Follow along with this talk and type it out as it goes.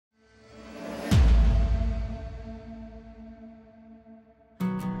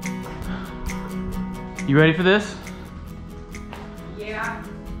You ready for this? Yeah.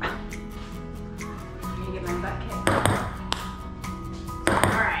 I'm gonna get my butt kicked.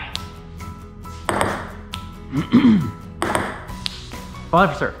 Alright. Ball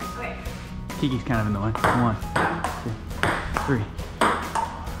for serve. Okay. Kiki's kind of in the way. 1, 2, 3,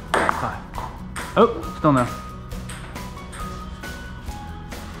 5. Oh, still no.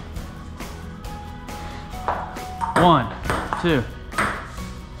 1, 2.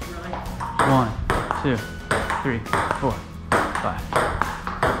 Really? 1, 2, 3, 4, 5.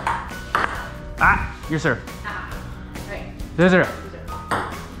 Ah, your serve. Ah. Okay. 0-0.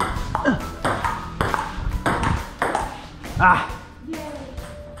 Ah, Yay.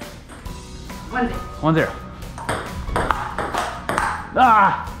 1-0. 1-0.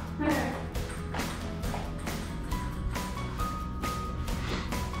 Ah,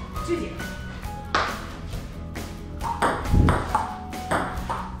 2-0.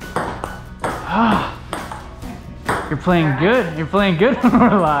 ah. You're playing good. You're playing good when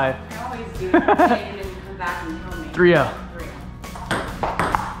we're live. I always do it and then come back and tell me. 3-0. 3-0.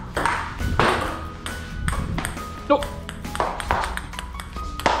 Nope.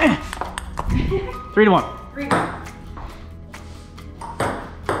 3-1. 3-1.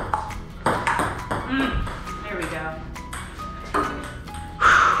 There we go.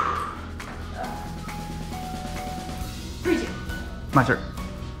 My turn.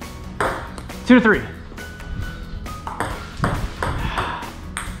 2-3.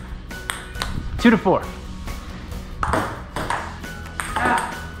 2-4.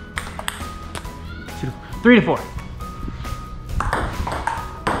 3-4.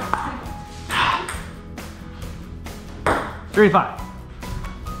 3-5.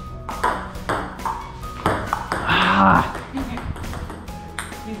 Ah,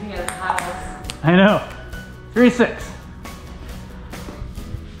 Use me as paddles. I know. 3-6.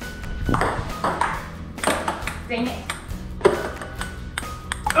 Dang it.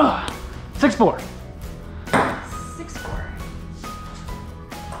 6-4. 6-4.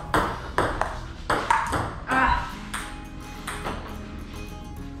 Ah.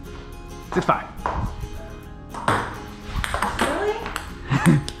 6-5. Really?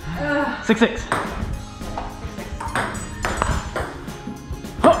 6-6. 6-6.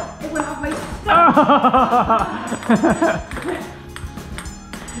 Oh. It went off my stomach.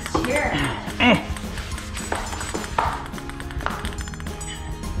 This chair.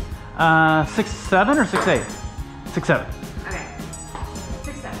 6-7 or 6-8? 6-7. Okay.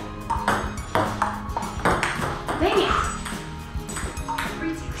 6-7. Dang it.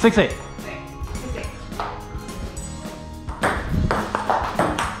 6-8. Okay. 6-8.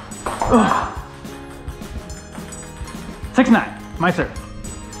 Ugh. 6-9. My serve.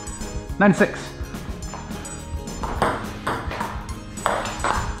 9-6.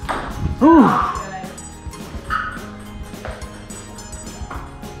 Ooh.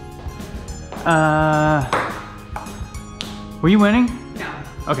 Were you winning? No.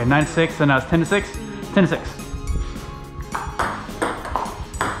 Okay, 9-6, and now it's 10-6? 10-6.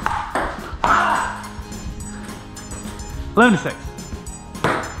 Mm-hmm. 11-6.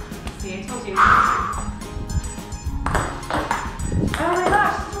 See, I told you. Oh my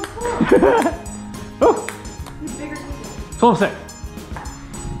gosh, so cool. Ooh. These bigger tables. 12-6.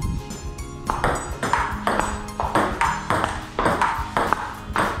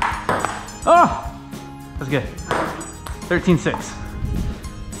 Oh! That's good. 13-6.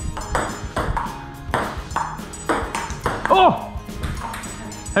 Oh!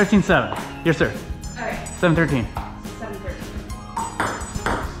 13-7. Yes, sir. Okay. 7-13. 7-13.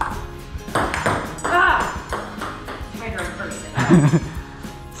 Ah! Tied her first.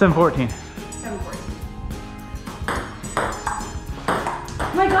 7-14.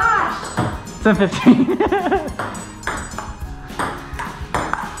 7-14. My gosh! 7-15.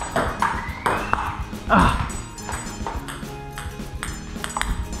 Ah.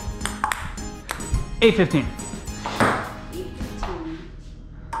 8-15. 8-15.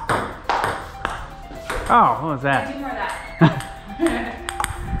 Oh, what was I that? do more of that.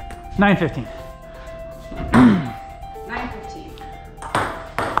 9-15. 9-15.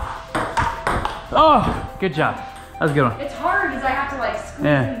 Oh, good job. That was a good one. It's hard because I have to like squeeze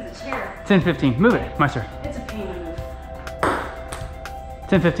into the chair. 10-15. Move it, Meister. It's a pain to move.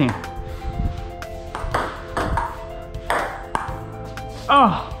 10-15.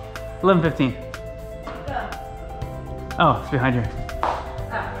 Oh, 11-15. Oh, it's behind you.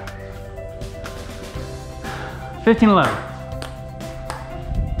 15-11.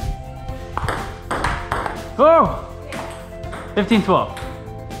 Oh! 15-12.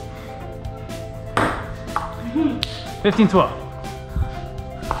 15-12.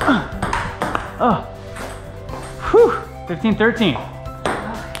 Oh. Whew. 15-13.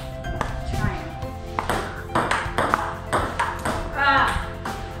 Trying.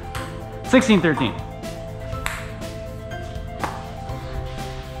 16-13.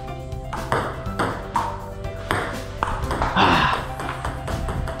 Ah.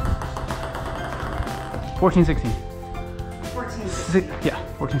 14-16. 14. Yeah,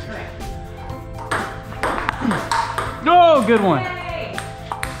 14-16. Okay. Oh, good one. Yay!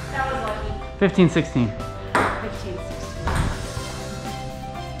 That was lucky. 15-16. 15, 16.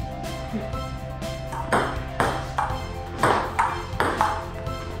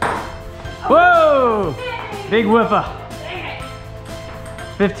 Whoa! Yay! Big whiffa. Dang it.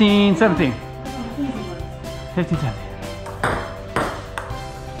 15-17. Easy ones. 15-17.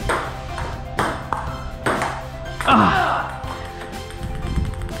 Ah.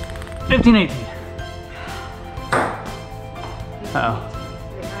 15-18. Uh-oh.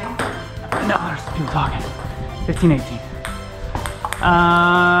 No, there's people talking. 15-18.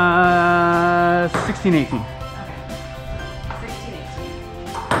 16-18. Okay. 16, 18.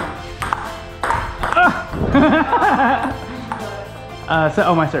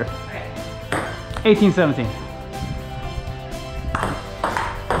 Oh, my serve. Okay. 18-17.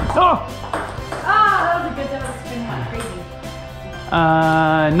 Oh! Oh, that was a good, that was spin one. Crazy.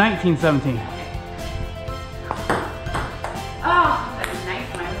 19-17. Oh, that was a nice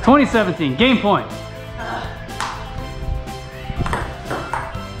one. 20-17. Game point.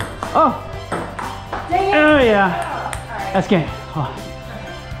 Oh! Dang it. Oh, yeah. All right. That's game. Oh.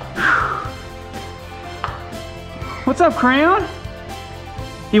 What's up, Crayon?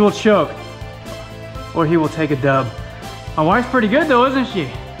 He will choke, or he will take a dub. My wife's pretty good though, isn't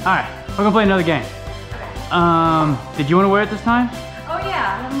she? All right, we're gonna play another game. Did you want to wear it this time? Oh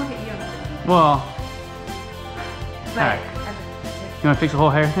yeah, let me look at you. Well, But, all right. You want to fix the whole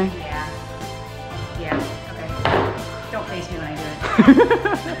hair thing? Yeah. Yeah. Okay. Don't face me when I do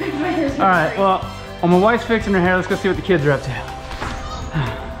it. My hair's All right. Well, while my wife's fixing her hair, let's go see what the kids are up to.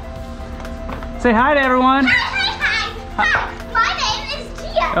 Say hi to everyone. Hi. My name is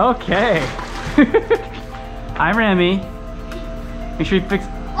Tia. Okay. Hi, Remy. Make sure you fix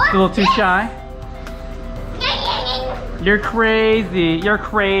a little too shy. You're crazy. You're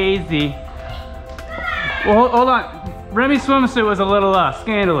crazy. Well, hold on. Remy's swimsuit was a little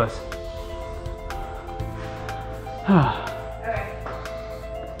scandalous. Okay.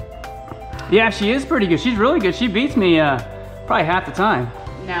 Yeah, she is pretty good. She's really good. She beats me probably half the time.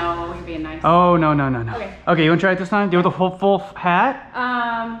 No, you're being nice. Oh, no. Okay. Okay, you want to try it this time? Do you want the full hat?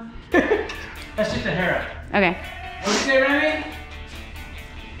 That's just a hair up. Okay. What'd you say, Remy?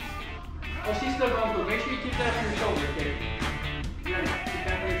 Oh, she's still going through. Make sure you keep that on your shoulder, okay? Remy, keep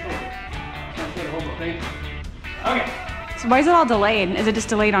that on your shoulder. Don't get a hold of it, okay? So why is it all delayed? Is it just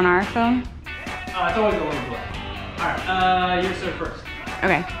delayed on our phone? It's always a little delay. Alright, you serve first.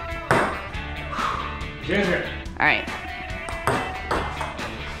 Okay. 0-0. All right.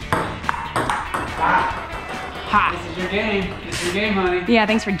 Ha! This is your game. This is your game, honey. Yeah,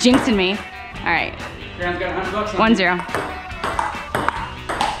 thanks for jinxing me. All right. Sharon's got $100 on 1-0.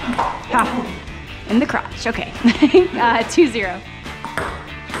 Ha. In the crotch. Okay. 2-0.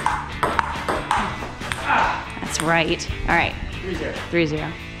 That's right. All right. 3-0.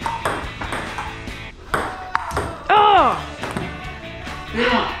 3-0. Oh!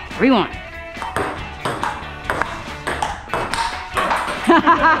 3-1. 3-1.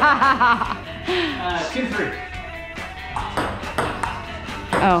 Uh, 2-3.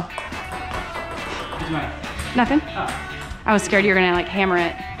 Oh, Who's mine? nothing. Oh, I was scared you were gonna like hammer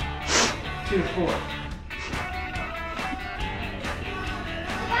it. 2-4.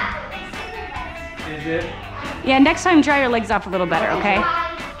 Is it? Yeah, next time dry your legs off a little better, okay?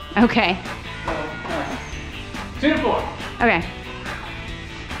 Okay. 2-4. Okay.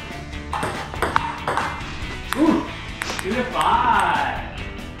 Ooh, 2-5.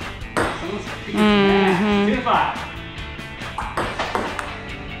 Someone's kicking some ass. 2-5.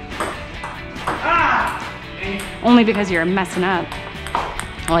 Ah! Only because you're messing up.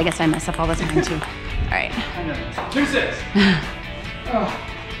 Well, I guess I mess up all the time too. All right. 2-6. Oh.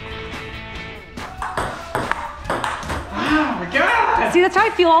 Oh my God! See, that's how I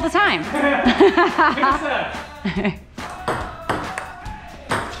feel all the time. 2-7.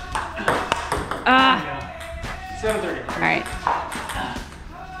 7-30. All right.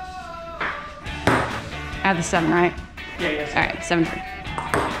 I have the 7, right? Yeah, yes. All right, 7-3.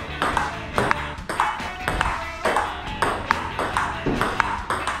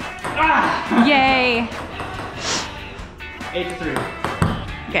 Ah! Yay. 8-3.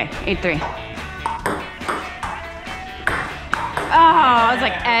 Okay, 8-3. Oh, I was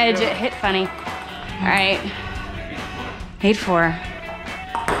like edge, it hit funny. All right. 8-4.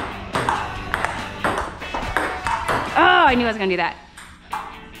 Oh, I knew I was gonna do that.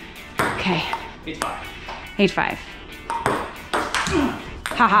 Okay. 8-5. 8-5.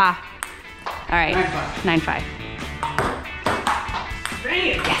 Haha. All right. 9-5. Dang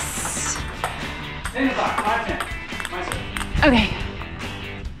it. Yes. 10-5. 5-10. My serve. Okay.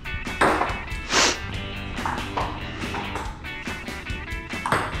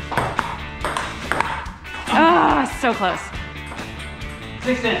 Oh, so close.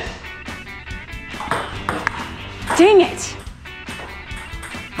 6-10. Dang it.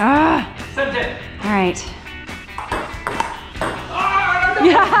 Ah. 7-10. All right. Oh,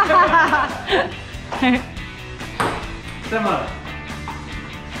 no. 7-11.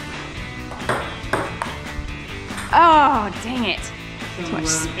 Oh, dang it. Too much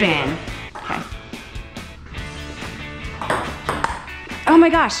spin. Okay. Oh my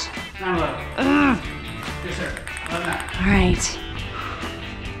gosh. 9-11. Ugh. Yes, sir. 11-9. All right.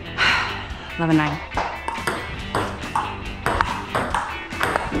 11-9.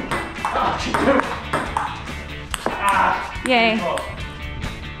 Ah. Yay. 12.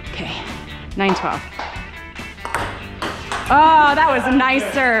 Okay. 9-12. Oh, that was a nice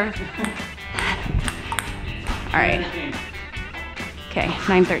serve. All right. 13. Okay,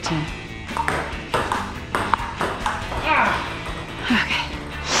 9-13. Ah. Okay.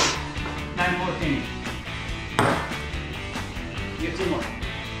 9-14. You get 2 more.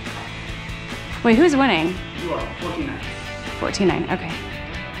 Wait, who's winning? You are 14-9. 14-9, okay.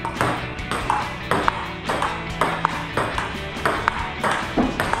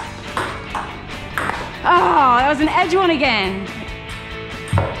 Oh, that was an edge one again.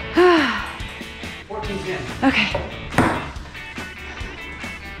 14-10. Okay.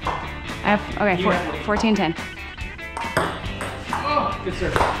 Okay, 14-10. Oh, good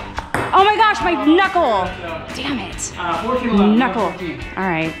serve. Oh my gosh, my knuckle. Damn it. 14-11. Knuckle. 14. All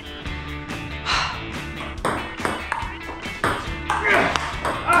right.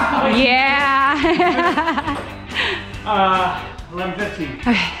 Yeah. 11-15.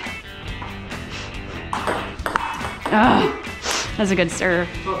 Okay. Oh, that's a good serve.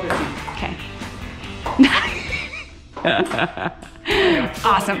 12-15. Okay.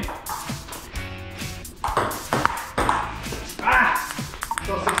 Awesome. Ah!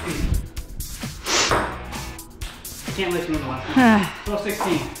 12-16. I can't let you win the last one.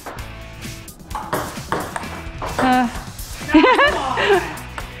 12-16.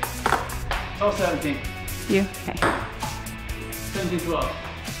 12-17. You? Okay. 17-12.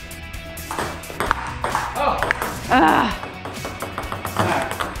 Oh! Alright.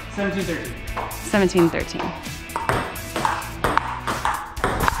 17-13. 17-13.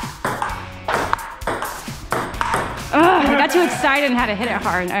 I got too excited and had to hit it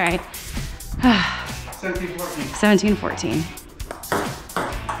hard. All right. 17-14. 17-14.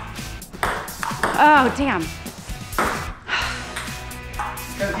 Oh, damn.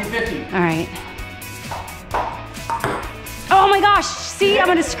 17-15. All right. Oh my gosh. See, I'm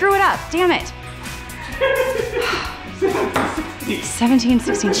going to screw it up. Damn it.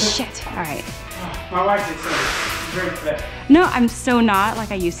 17-16. Shit. All right. My wife did so. Very fit. No, I'm so not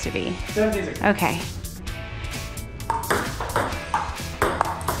like I used to be. 17-16. Okay.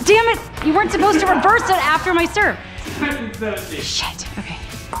 Damn it! You weren't supposed to reverse it after my serve. 17-17. Shit. Okay.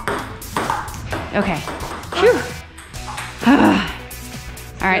 Okay. Phew.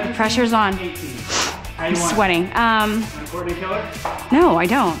 All right, the pressure's on. 18. How I'm you want? sweating. Courtney Killer? No, I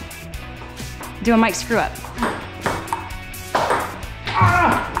don't. Do a mic screw up.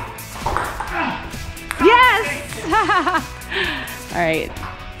 Yes! All right.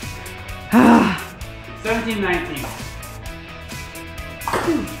 17-19.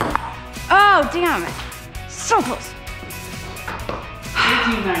 Oh, damn it. So close.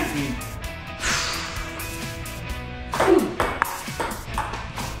 18-19.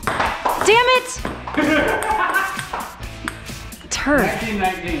 Damn it! Turd.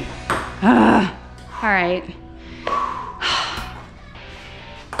 19-19. All right.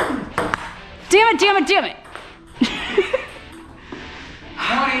 Damn it, damn it, damn it.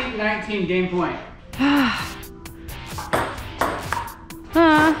 20-19 game point.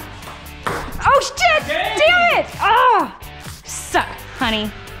 Oh shit! Dang. Damn it! Oh, suck,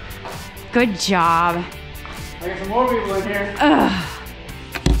 honey. Good job. I got some more people in here.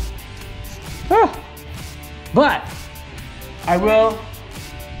 But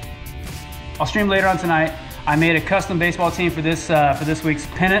I'll stream later on tonight. I made a custom baseball team for this week's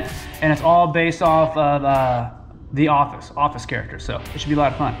pennant, and it's all based off of the Office character. So it should be a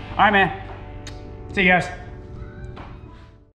lot of fun. All right, man. See you guys.